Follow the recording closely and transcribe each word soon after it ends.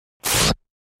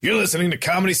You're listening to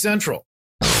Comedy Central.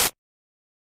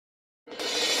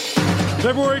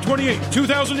 February 28,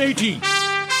 2018.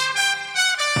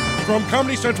 From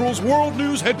Comedy Central's World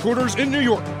News headquarters in New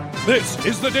York, this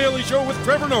is The Daily Show with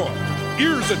Trevor Noah,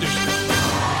 Ears Edition.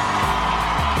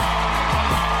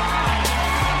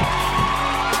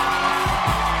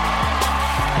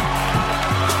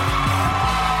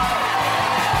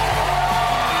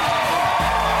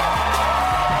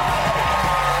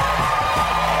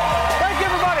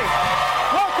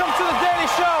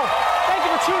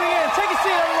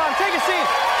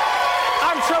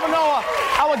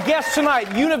 Our guest tonight,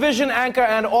 Univision anchor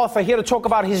and author, here to talk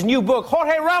about his new book.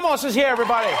 Jorge Ramos is here,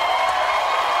 everybody.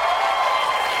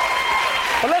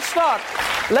 But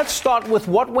let's start with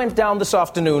what went down this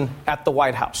afternoon at the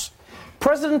White House.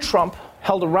 President Trump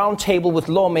held a round table with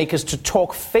lawmakers to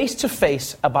talk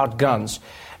face-to-face about guns.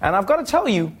 And I've got to tell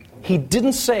you, he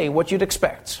didn't say what you'd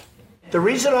expect. The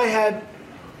reason I had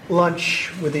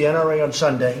lunch with the NRA on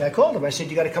Sunday, I called him. I said,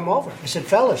 you got to come over. I said,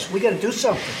 fellas, we got to do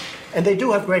something. And they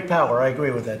do have great power. I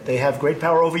agree with that. They have great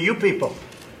power over you people.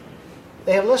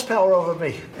 They have less power over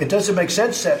me. It doesn't make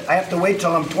sense that I have to wait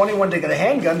till I'm 21 to get a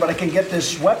handgun, but I can get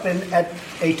this weapon at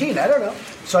 18. I don't know.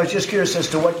 So I was just curious as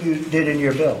to what you did in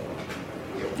your bill.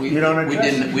 We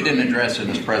didn't address it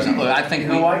as president. Look, I think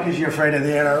why? Because you're afraid of the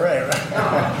NRA,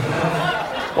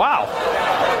 right? Wow.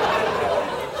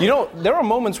 You know, there are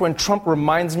moments when Trump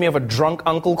reminds me of a drunk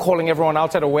uncle calling everyone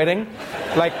out at a wedding.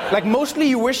 Like mostly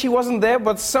you wish he wasn't there,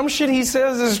 but some shit he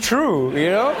says is true,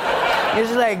 you know?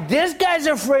 It's like, this guy's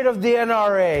afraid of the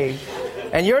NRA.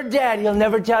 And your dad, he'll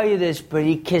never tell you this, but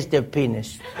he kissed a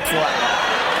penis.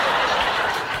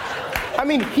 I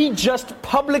mean, he just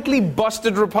publicly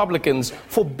busted Republicans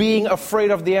for being afraid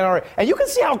of the NRA. And you can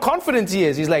see how confident he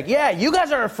is. He's like, yeah, you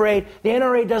guys are afraid. The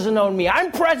NRA doesn't own me.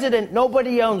 I'm president.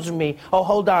 Nobody owns me. Oh,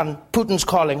 hold on. Putin's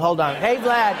calling. Hold on. Hey,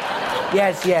 Vlad.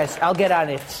 Yes, I'll get on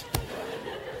it.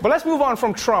 But let's move on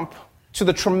from Trump to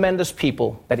the tremendous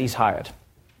people that he's hired.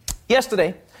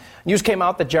 Yesterday, news came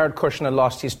out that Jared Kushner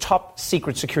lost his top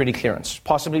secret security clearance,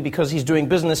 possibly because he's doing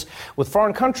business with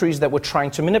foreign countries that were trying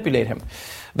to manipulate him.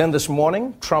 Then this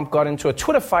morning, Trump got into a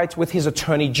Twitter fight with his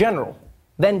attorney general.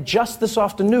 Then just this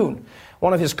afternoon,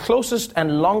 one of his closest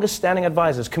and longest-standing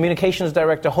advisors, communications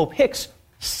director Hope Hicks,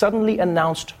 suddenly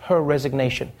announced her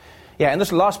resignation. Yeah, and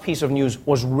this last piece of news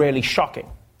was really shocking.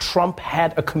 Trump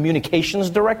had a communications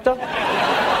director?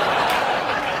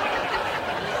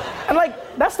 And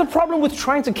that's the problem with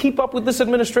trying to keep up with this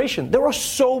administration. There are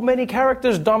so many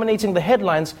characters dominating the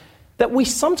headlines that we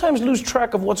sometimes lose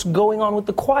track of what's going on with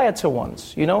the quieter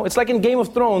ones, you know? It's like in Game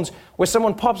of Thrones, where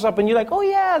someone pops up and you're like, oh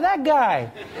yeah, that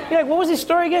guy. You're like, what was his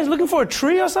story again? He's looking for a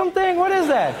tree or something? What is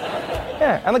that?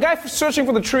 Yeah, and the guy searching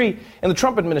for the tree in the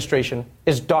Trump administration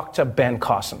is Dr. Ben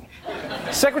Carson,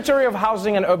 Secretary of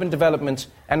Housing and Urban Development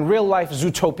and real-life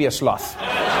Zootopia sloth.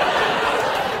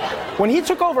 When he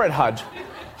took over at HUD,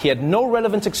 he had no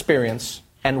relevant experience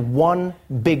and one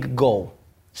big goal: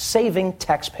 saving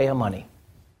taxpayer money.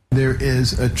 There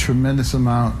is a tremendous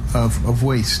amount of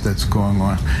waste that's going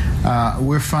on.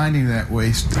 We're finding that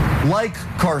waste. Like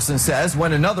Carson says,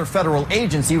 when another federal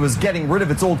agency was getting rid of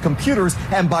its old computers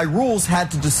and by rules had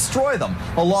to destroy them,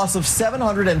 a loss of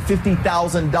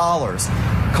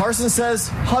 $750,000. Carson says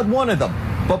HUD wanted them,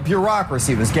 but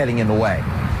bureaucracy was getting in the way.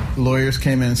 Lawyers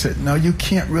came in and said, no, you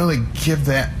can't really give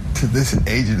that to this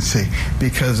agency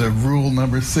because of rule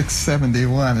number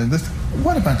 671. And this,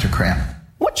 what a bunch of crap.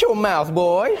 Watch your mouth,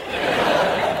 boy.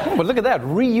 But look at that,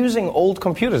 reusing old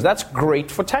computers. That's great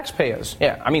for taxpayers.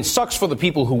 Yeah, I mean, sucks for the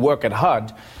people who work at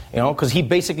HUD, you know, because he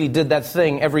basically did that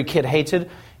thing every kid hated,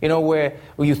 you know, where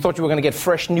you thought you were going to get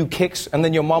fresh new kicks, and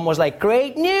then your mom was like,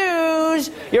 great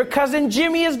news, your cousin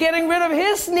Jimmy is getting rid of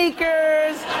his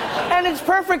sneakers, and it's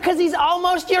perfect because he's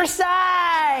almost your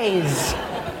size.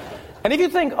 And if you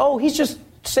think, oh, he's just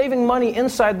saving money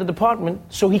inside the department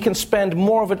so he can spend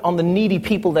more of it on the needy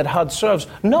people that HUD serves.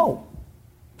 No.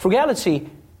 Frugality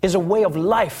is a way of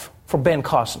life for Ben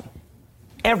Carson.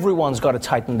 Everyone's got to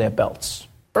tighten their belts.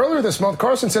 Earlier this month,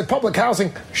 Carson said public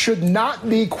housing should not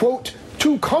be, quote,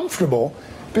 too comfortable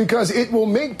because it will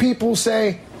make people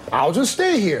say, I'll just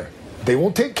stay here. They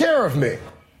will take care of me.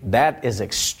 That is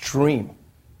extreme.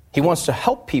 He wants to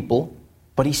help people,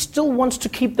 but he still wants to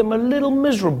keep them a little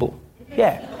miserable.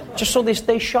 Yeah. Just so they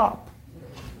stay sharp.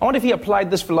 I wonder if he applied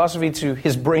this philosophy to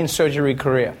his brain surgery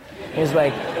career. He's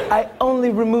like, I only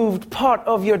removed part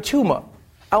of your tumor.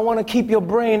 I want to keep your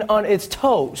brain on its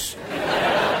toes.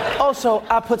 Also,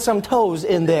 I put some toes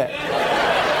in there.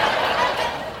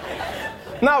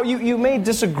 Now, you may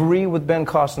disagree with Ben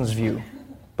Carson's view,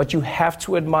 but you have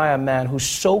to admire a man who's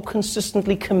so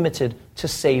consistently committed to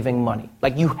saving money.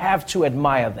 Like, you have to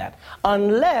admire that.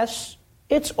 Unless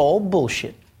it's all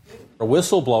bullshit. A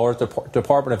whistleblower at the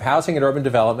Department of Housing and Urban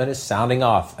Development is sounding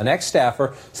off. An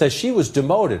ex-staffer says she was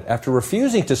demoted after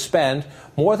refusing to spend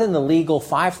more than the legal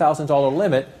 $5,000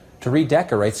 limit to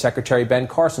redecorate Secretary Ben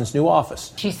Carson's new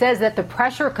office. She says that the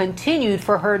pressure continued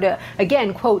for her to,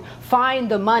 again, quote, find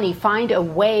the money, find a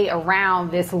way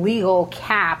around this legal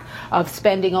cap of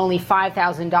spending only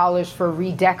 $5,000 for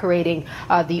redecorating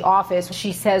the office.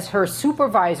 She says her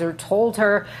supervisor told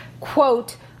her,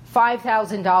 quote,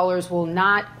 $5,000 will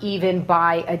not even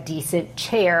buy a decent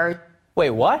chair. Wait,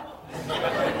 what?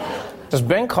 Does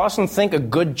Ben Carson think a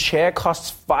good chair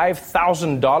costs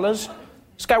 $5,000?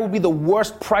 This guy would be the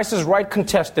worst Price is Right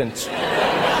contestant.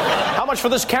 How much for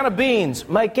this can of beans?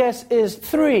 My guess is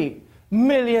 $3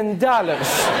 million.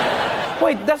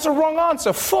 Wait, that's the wrong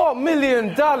answer. $4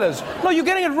 million. No, you're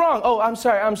getting it wrong. Oh, I'm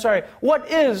sorry. What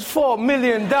is $4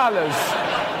 million?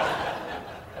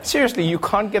 Seriously, you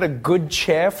can't get a good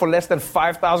chair for less than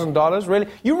 $5,000? Really?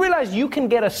 You realize you can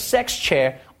get a sex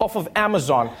chair off of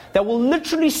Amazon that will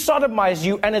literally sodomize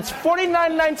you, and it's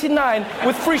 $49.99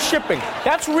 with free shipping.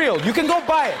 That's real. You can go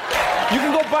buy it. You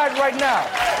can go buy it right now.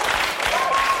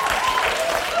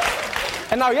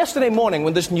 And now, yesterday morning,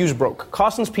 when this news broke,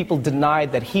 Carson's people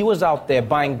denied that he was out there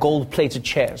buying gold-plated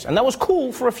chairs. And that was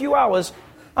cool for a few hours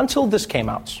until this came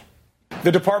out.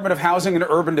 The Department of Housing and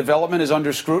Urban Development is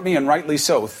under scrutiny, and rightly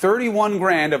so. 31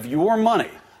 grand of your money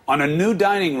on a new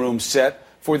dining room set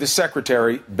for the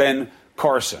Secretary, Ben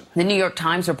Carson. The New York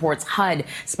Times reports HUD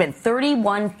spent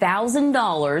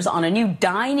 $31,000 on a new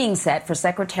dining set for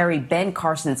Secretary Ben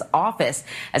Carson's office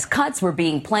as cuts were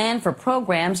being planned for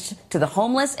programs to the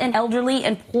homeless and elderly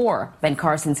and poor. Ben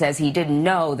Carson says he didn't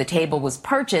know the table was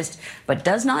purchased, but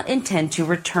does not intend to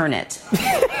return it.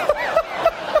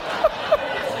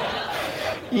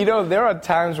 You know, there are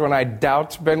times when I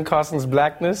doubt Ben Carson's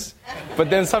blackness, but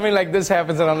then something like this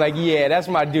happens and I'm like, yeah, that's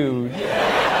my dude.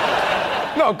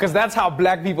 No, because that's how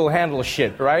black people handle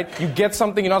shit, right? You get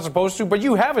something you're not supposed to, but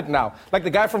you have it now. Like the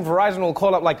guy from Verizon will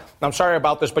call up like, I'm sorry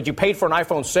about this, but you paid for an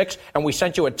iPhone 6 and we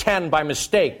sent you a 10 by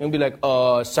mistake. And be like,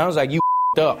 sounds like you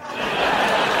up.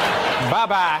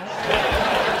 Bye-bye.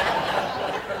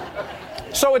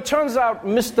 So it turns out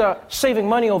Mr. Saving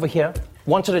Money over here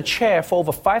wanted a chair for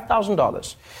over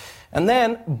 $5,000 and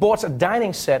then bought a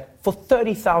dining set for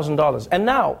 $30,000. And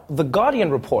now The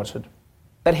Guardian reported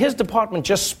that his department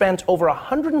just spent over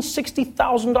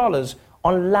 $160,000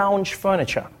 on lounge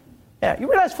furniture. Yeah, you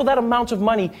realize for that amount of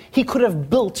money, he could have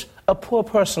built a poor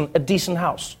person a decent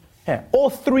house. Yeah,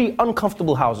 or 3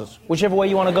 uncomfortable houses, whichever way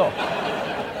you want to go.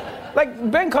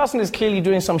 Like, Ben Carson is clearly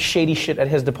doing some shady shit at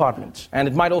his department, and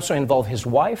it might also involve his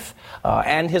wife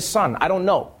and his son. I don't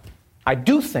know. I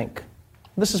do think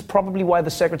this is probably why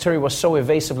the secretary was so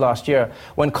evasive last year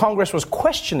when Congress was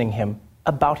questioning him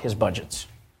about his budgets.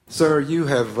 Sir, you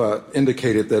have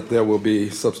indicated that there will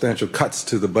be substantial cuts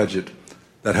to the budget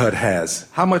that HUD has.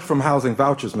 How much from housing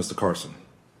vouchers, Mr. Carson?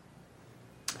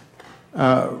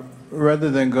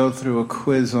 Rather than go through a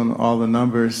quiz on all the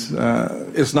numbers...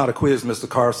 It's not a quiz, Mr.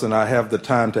 Carson. I have the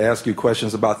time to ask you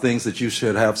questions about things that you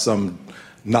should have some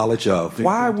knowledge of.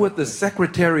 Why would the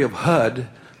Secretary of HUD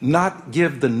not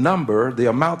give the number, the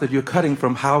amount that you're cutting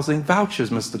from housing vouchers,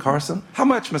 Mr. Carson? How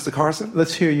much, Mr. Carson?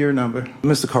 Let's hear your number.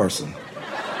 Mr. Carson,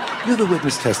 you're the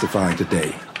witness testifying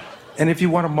today. And if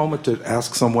you want a moment to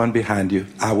ask someone behind you,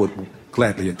 I would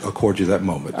gladly accord you that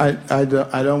moment. I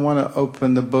don't want to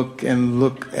open the book and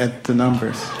look at the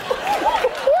numbers.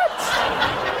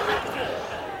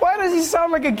 Why does he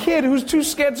sound like a kid who's too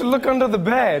scared to look under the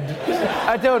bed?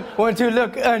 I don't want to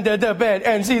look under the bed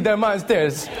and see the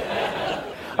monsters.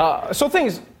 So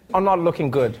things are not looking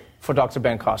good for Dr.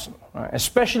 Ben Carson, right?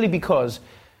 Especially because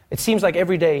it seems like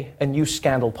every day a new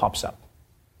scandal pops up.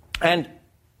 And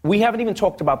we haven't even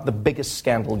talked about the biggest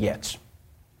scandal yet.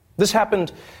 This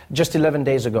happened just 11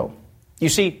 days ago. You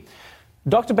see,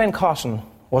 Dr. Ben Carson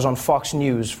was on Fox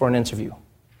News for an interview.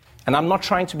 And I'm not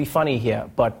trying to be funny here,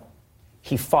 but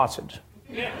he farted.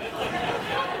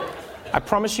 I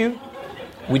promise you,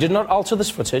 we did not alter this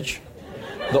footage.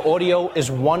 The audio is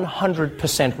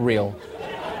 100% real.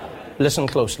 Listen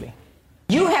closely.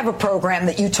 You have a program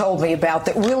that you told me about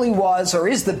that really was or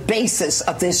is the basis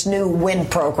of this new WIN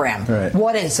program. Right.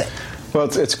 What is it? Well,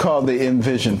 it's called the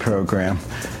Envision program.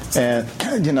 And,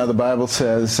 you know, the Bible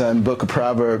says in the book of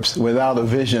Proverbs, without a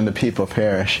vision, the people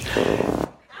perish.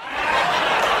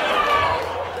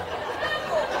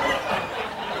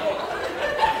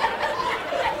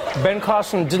 Ben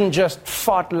Carson didn't just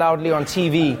fart loudly on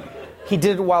TV. He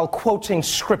did it while quoting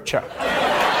scripture.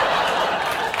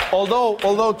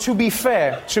 Although, to be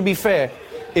fair,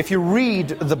 if you read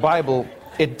the Bible,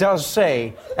 it does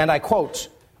say, and I quote,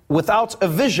 "Without a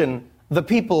vision, the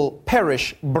people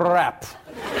perish." Brap.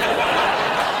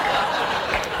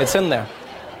 It's in there.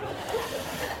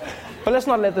 But let's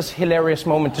not let this hilarious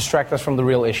moment distract us from the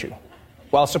real issue.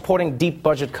 While supporting deep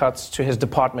budget cuts to his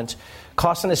department,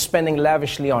 Carson is spending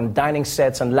lavishly on dining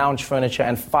sets and lounge furniture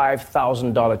and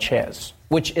 $5,000 chairs,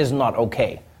 which is not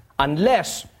okay.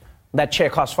 Unless that chair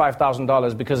costs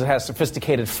 $5,000 because it has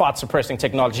sophisticated fart-suppressing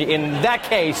technology. In that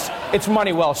case, it's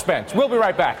money well spent. We'll be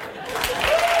right back.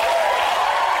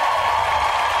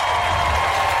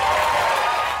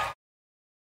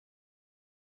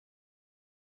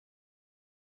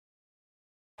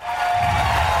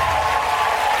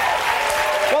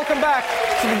 Welcome back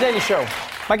to The Daily Show.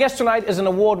 My guest tonight is an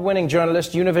award-winning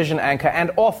journalist, Univision anchor,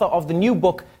 and author of the new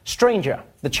book, Stranger,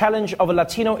 The Challenge of a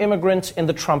Latino Immigrant in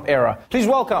the Trump Era. Please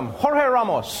welcome Jorge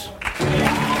Ramos. Thank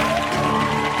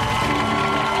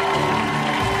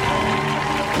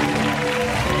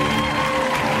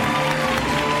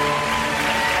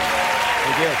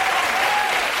you.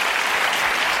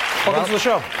 Welcome to the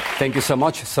show. Thank you so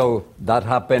much. So that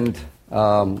happened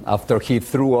after he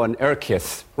threw an air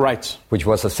kiss. Right. Which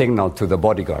was a signal to the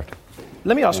bodyguard.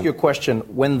 Let me ask you a question.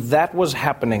 When that was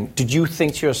happening, did you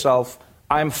think to yourself,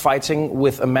 I'm fighting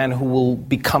with a man who will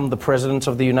become the president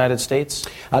of the United States?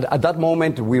 At that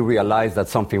moment, we realized that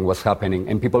something was happening,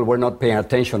 and people were not paying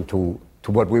attention to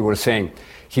what we were saying.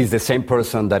 He's the same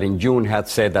person that in June had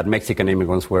said that Mexican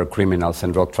immigrants were criminals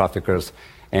and drug traffickers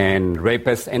and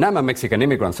rapists, and I'm a Mexican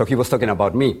immigrant, so he was talking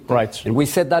about me. Right. And we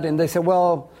said that, and they said,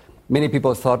 well, many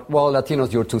people thought, well,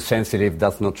 Latinos, you're too sensitive,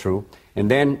 that's not true. And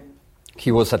then he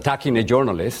was attacking a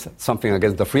journalist, something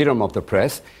against the freedom of the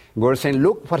press. We were saying,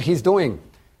 look what he's doing.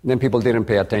 And then people didn't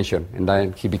pay attention, and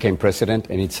then he became president,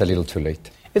 and it's a little too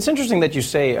late. It's interesting that you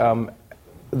say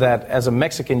that as a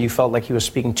Mexican, you felt like he was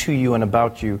speaking to you and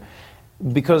about you,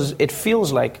 because it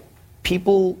feels like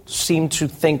people seem to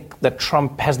think that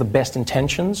Trump has the best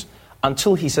intentions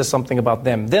until he says something about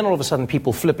them. Then all of a sudden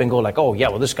people flip and go like, oh, yeah,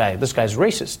 well, this guy's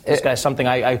racist. This guy's something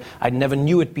I never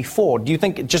knew it before. Do you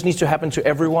think it just needs to happen to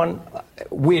everyone?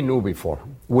 We knew before.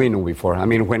 I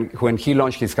mean, when he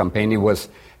launched his campaign, it was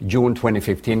June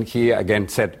 2015. He again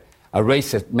said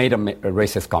made a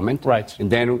racist comment. Right.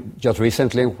 And then just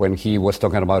recently, when he was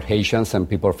talking about Haitians and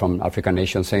people from African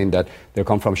nations saying that they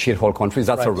come from shithole countries,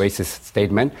 that's a racist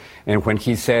statement. And when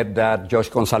he said that Judge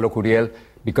Gonzalo Curiel,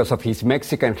 because of his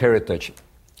Mexican heritage,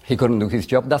 he couldn't do his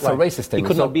job, that's a racist statement. He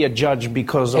could not be a judge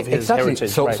because of his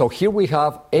heritage. So here we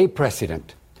have a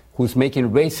president who's making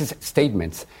racist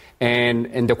statements.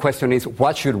 And the question is,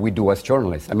 what should we do as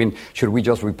journalists? I mean, should we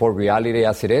just report reality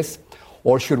as it is?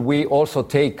 Or should we also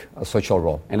take a social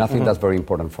role? And I think that's very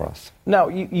important for us. Now,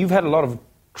 you've had a lot of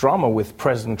drama with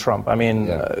President Trump. I mean,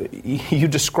 you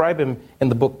describe him in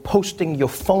the book posting your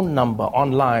phone number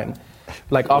online,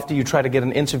 like after you try to get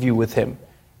an interview with him.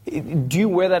 Do you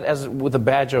wear that as with a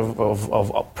badge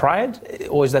of pride?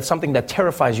 Or is that something that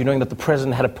terrifies you, knowing that the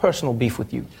president had a personal beef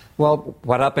with you? Well,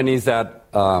 what happened is that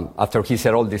after he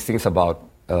said all these things about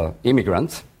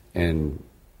immigrants, and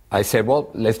I said, well,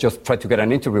 let's just try to get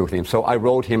an interview with him. So I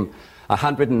wrote him a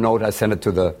handwritten note. I sent it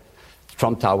to the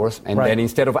Trump Towers. And then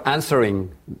instead of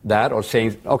answering that or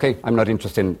saying, okay, I'm not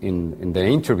interested in the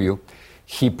interview,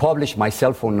 he published my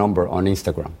cell phone number on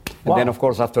Instagram. And then, of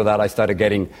course, after that, I started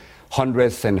getting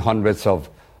hundreds and hundreds of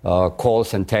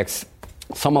calls and texts,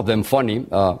 some of them funny,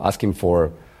 asking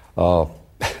for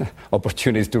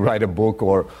opportunities to write a book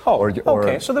or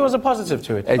okay, so there was a positive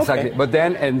to it. Exactly. Okay. But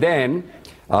then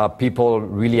people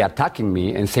really attacking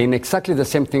me and saying exactly the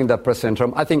same thing that President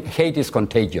Trump. I think hate is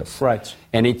contagious. Right.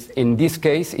 And in this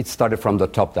case, it started from the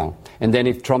top down. And then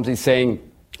if Trump is saying,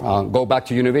 go back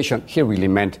to Univision, he really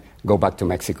meant go back to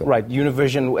Mexico. Right,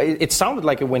 Univision. It sounded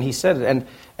like it when he said it.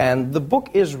 And the book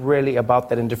is really about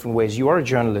that in different ways. You are a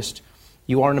journalist.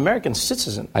 You are an American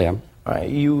citizen. I am.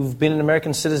 You've been an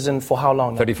American citizen for how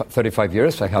long now? 35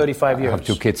 years. 35 years. I have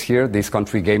 2 kids here. This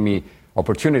country gave me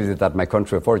opportunities that my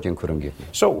country of origin couldn't give me.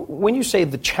 So when you say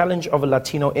the challenge of a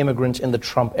Latino immigrant in the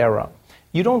Trump era,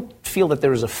 you don't feel that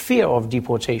there is a fear of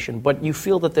deportation, but you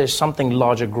feel that there's something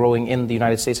larger growing in the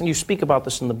United States. And you speak about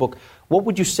this in the book. What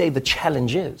would you say the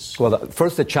challenge is? Well,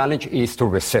 first, the challenge is to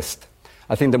resist.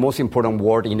 I think the most important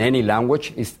word in any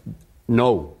language is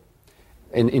no.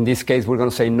 In this case, we're going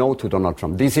to say no to Donald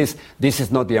Trump. This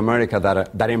is not the America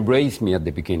that embraced me at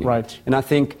the beginning. Right. And I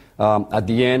think at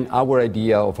the end, our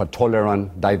idea of a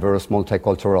tolerant, diverse,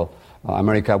 multicultural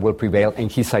America will prevail, and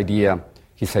his idea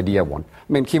won.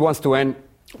 I mean, he wants to end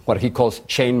what he calls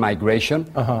chain migration.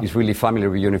 It's really family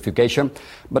reunification.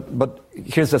 But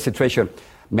here's the situation.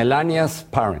 Melania's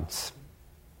parents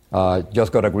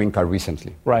just got a green card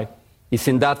recently. Right. It's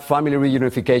in that family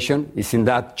reunification. It's in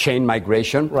that chain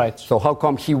migration. Right. So how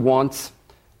come he wants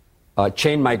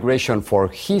chain migration for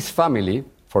his family,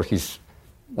 for his...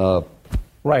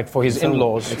 Right, for his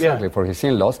in-laws. Exactly, for his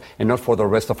in-laws, and not for the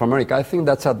rest of America. I think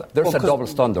there's a double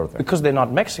standard there. Because they're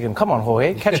not Mexican. Come on,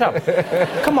 Jorge, catch up.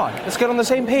 Come on, let's get on the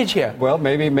same page here. Well,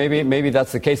 maybe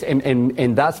that's the case,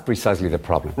 and that's precisely the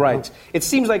problem. Right. It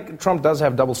seems like Trump does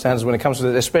have double standards when it comes to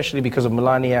this, especially because of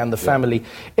Melania and the family.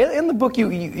 In the book,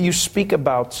 you speak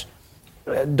about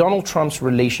Donald Trump's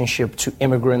relationship to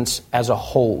immigrants as a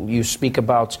whole. You speak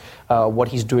about what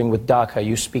he's doing with DACA.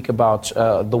 You speak about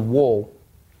the wall.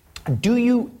 Do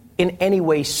you in any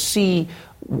way see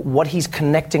what he's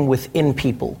connecting within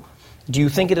people? Do you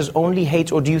think it is only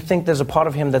hate, or do you think there's a part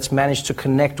of him that's managed to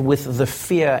connect with the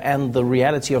fear and the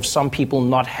reality of some people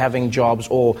not having jobs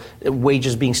or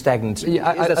wages being stagnant? Is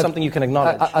that something you can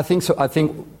acknowledge? I think so. I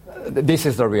think this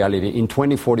is the reality. In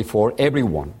 2044,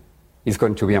 everyone is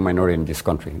going to be a minority in this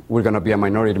country. We're going to be a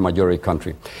minority-majority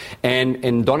country.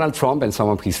 And Donald Trump and some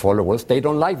of his followers, they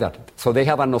don't like that. So they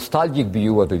have a nostalgic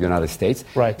view of the United States.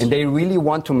 Right. And they really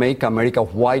want to make America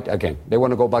white again. They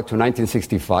want to go back to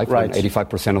 1965, when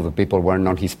 85% of the people were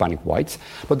non-Hispanic whites.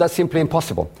 But that's simply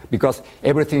impossible because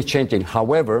everything's changing.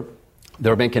 However,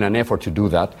 they're making an effort to do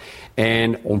that.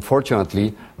 And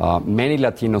unfortunately, many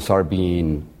Latinos are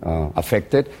being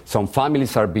affected. Some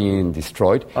families are being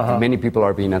destroyed. And many people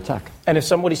are being attacked. And if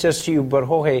somebody says to you, but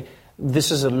Jorge, this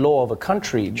is a law of a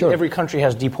country. Sure. Every country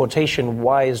has deportation.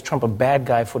 Why is Trump a bad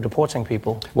guy for deporting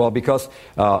people? Well, because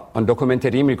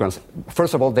undocumented immigrants,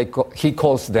 first of all, he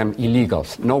calls them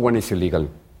illegals. No one is illegal.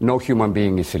 No human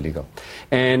being is illegal.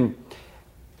 And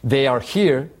they are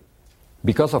here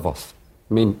because of us.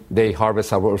 I mean, they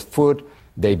harvest our food,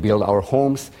 they build our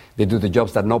homes, they do the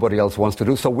jobs that nobody else wants to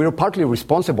do. So we're partly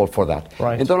responsible for that.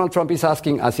 Right. And Donald Trump is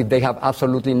asking as if they have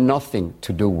absolutely nothing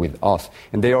to do with us.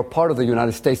 And they are part of the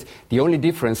United States. The only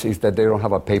difference is that they don't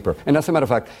have a paper. And as a matter of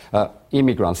fact,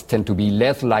 immigrants tend to be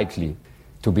less likely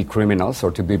to be criminals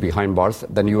or to be behind bars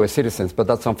than U.S. citizens. But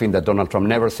that's something that Donald Trump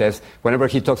never says. Whenever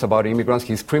he talks about immigrants,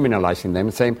 he's criminalizing them,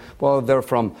 saying, well, they're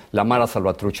from La Mara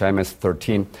Salvatrucha,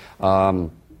 MS-13.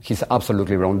 He's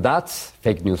absolutely wrong. That's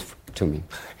fake news to me.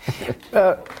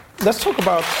 Let's talk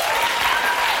about...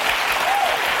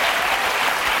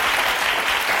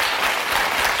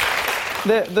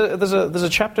 There's a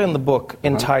chapter in the book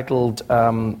entitled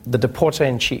The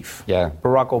Deporter-in-Chief,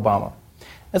 Barack Obama.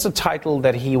 That's a title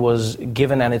that he was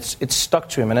given, and it's stuck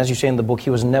to him. And as you say in the book,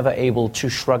 he was never able to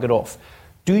shrug it off.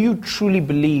 Do you truly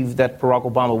believe that Barack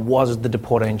Obama was the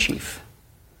Deporter-in-Chief?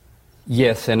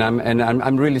 Yes, and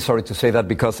I'm really sorry to say that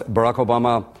because Barack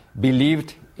Obama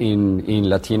believed in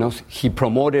Latinos. He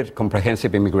promoted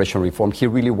comprehensive immigration reform. He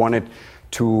really wanted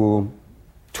to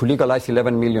legalize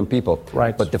 11 million people.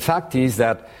 Right. But the fact is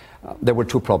that there were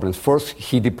two problems. First,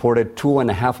 he deported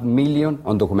 2.5 million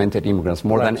undocumented immigrants,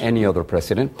 more than any other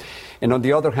president. And on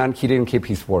the other hand, he didn't keep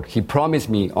his word. He promised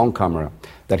me on camera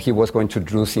that he was going to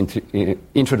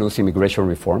introduce immigration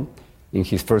reform in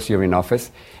his first year in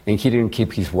office, and he didn't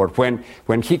keep his word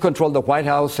when he controlled the White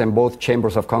House and both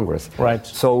chambers of Congress. Right.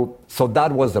 So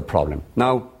that was the problem.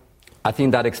 Now, I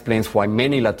think that explains why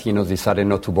many Latinos decided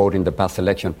not to vote in the past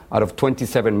election. Out of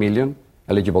 27 million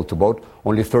eligible to vote,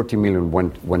 only 30 million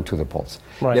went to the polls.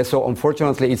 Right. Yeah, so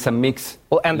unfortunately, it's a mix.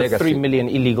 Well, and legacy. the 3 million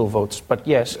illegal votes. But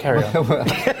yes, carry on.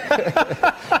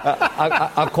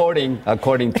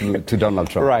 According to Donald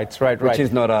Trump. Right. Which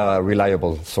is not a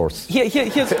reliable source.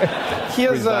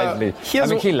 Here's I mean,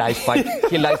 he lies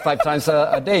 5 times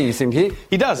a day, isn't he?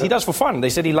 He does for fun. They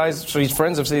said he lies, so his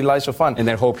friends have said he lies for fun. And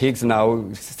then Hope Hicks now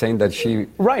saying that she...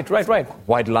 Right.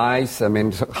 White lies. I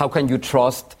mean, how can you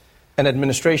trust... an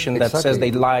administration that says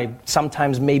they lie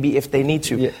sometimes, maybe if they need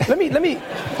to. Yeah. Let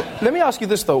me ask you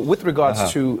this though, with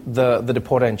regards to the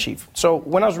Deporter-in-Chief. So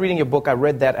when I was reading your book, I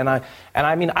read that, and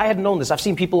I mean I had known this. I've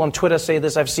seen people on Twitter say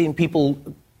this. I've seen people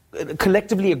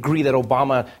collectively agree that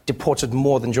Obama deported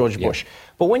more than George Bush.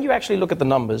 But when you actually look at the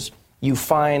numbers, you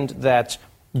find that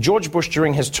George Bush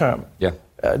during his term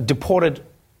deported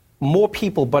more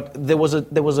people, but there was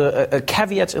a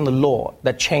caveat in the law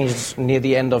that changed near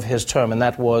the end of his term, and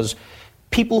that was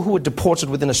people who were deported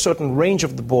within a certain range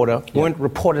of the border weren't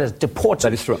reported as deported.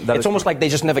 That is true. It's almost like they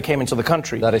just never came into the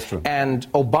country. That is true. And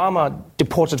Obama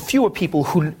deported fewer people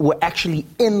who were actually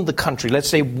in the country, let's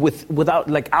say without,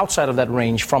 like outside of that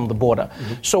range from the border.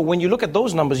 Mm-hmm. So when you look at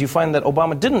those numbers, you find that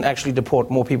Obama didn't actually deport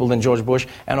more people than George Bush,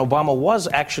 and Obama was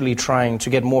actually trying to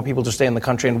get more people to stay in the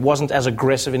country and wasn't as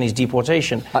aggressive in his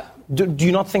deportation. Do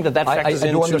you not think that factors into...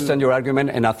 I do understand your argument,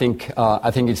 and I think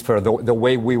it's fair. The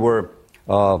way we were...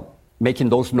 making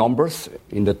those numbers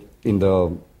in the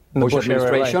Bush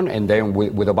administration, right. And then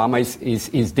with Obama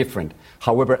is different.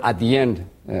 However, at the end,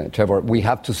 Trevor, we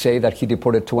have to say that he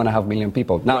deported 2.5 million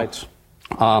people. Now,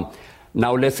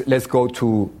 now let's go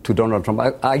to Donald Trump.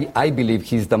 I believe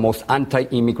he's the most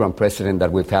anti-immigrant president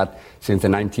that we've had since the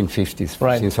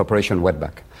 1950s, since Operation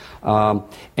Wetback.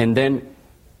 And then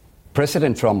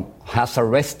President Trump has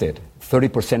arrested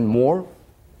 30% more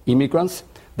immigrants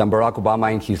than Barack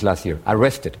Obama in his last year.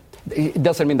 Arrested. It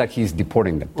doesn't mean that he's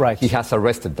deporting them. Right. He has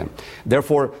arrested them.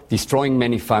 Therefore, destroying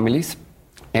many families.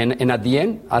 And at the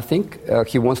end, I think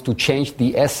he wants to change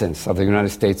the essence of the United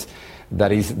States.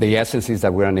 That is, the essence is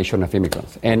that we're a nation of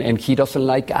immigrants. And he doesn't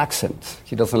like accents.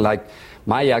 He doesn't like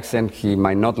my accent. He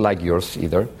might not like yours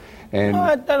either. And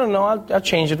I don't know. I'll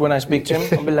change it when I speak to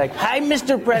him. I'll be like, "Hi,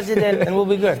 Mr. President," and we'll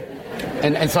be good.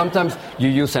 And sometimes you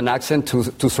use an accent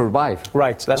to survive.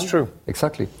 Right, that's true.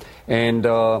 Exactly. And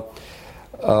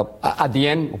at the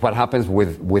end, what happens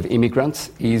with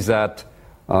immigrants is that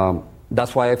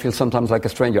that's why I feel sometimes like a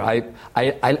stranger. I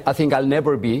think I'll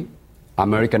never be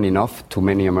American enough to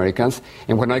many Americans.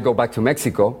 And when I go back to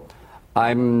Mexico,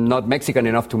 I'm not Mexican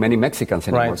enough to many Mexicans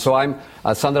anymore. Right.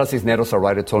 So Sandra Cisneros, a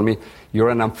writer, told me, you're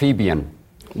an amphibian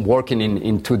working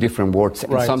in two different worlds.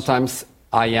 And sometimes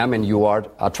I am and you are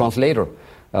a translator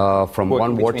from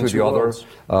one word to the other.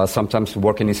 Sometimes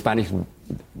working in Spanish,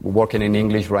 working in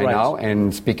English right now,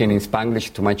 and speaking in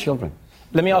Spanglish to my children.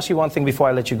 Let me ask you one thing before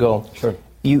I let you go. Sure.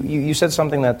 You said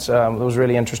something that was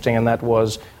really interesting, and that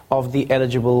was of the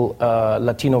eligible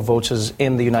Latino voters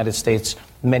in the United States,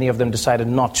 many of them decided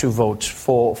not to vote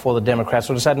for the Democrats,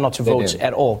 or decided not to vote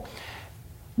at all.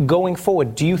 Going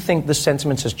forward, do you think the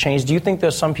sentiment has changed? Do you think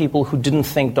there's some people who didn't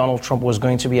think Donald Trump was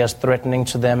going to be as threatening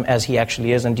to them as he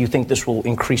actually is? And do you think this will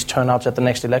increase turnouts at the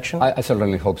next election? I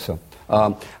certainly hope so.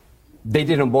 They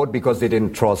didn't vote because they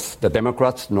didn't trust the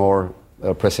Democrats nor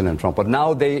President Trump. But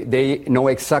now they know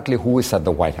exactly who is at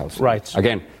the White House. Right.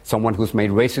 Again, someone who's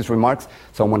made racist remarks,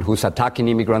 someone who's attacking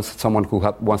immigrants, someone who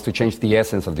wants to change the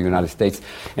essence of the United States.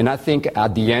 And I think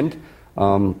at the end,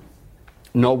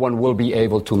 no one will be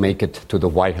able to make it to the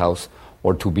White House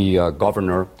or to be a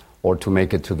governor or to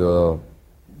make it to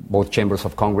both chambers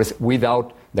of Congress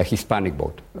without the Hispanic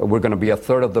vote. We're going to be a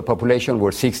third of the population.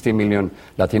 We're 60 million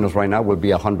Latinos right now. We'll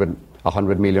be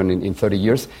 100 million in 30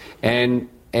 years. And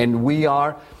we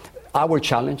are, our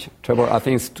challenge, Trevor, I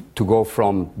think, is to go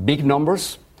from big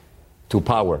numbers to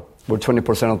power. We're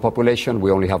 20% of the population.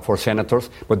 We only have 4 senators.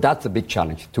 But that's a big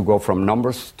challenge, to go from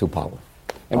numbers to power.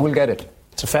 And we'll get it.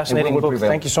 It's a fascinating book. Prevail.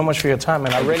 Thank you so much for your time,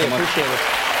 and I really appreciate it.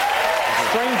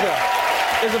 Stranger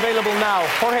is available now.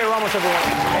 Jorge Ramos, everyone.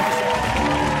 Thank you so much.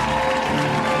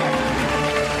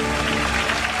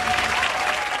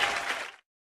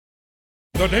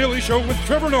 The Daily Show with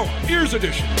Trevor Noah, Ears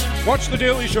Edition. Watch The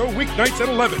Daily Show weeknights at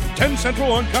 11, 10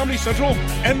 Central on Comedy Central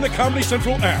and the Comedy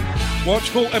Central app. Watch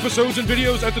full episodes and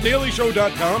videos at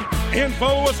thedailyshow.com and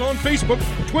follow us on Facebook,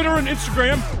 Twitter, and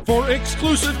Instagram for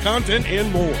exclusive content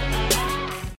and more.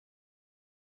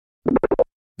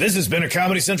 This has been a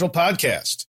Comedy Central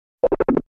podcast.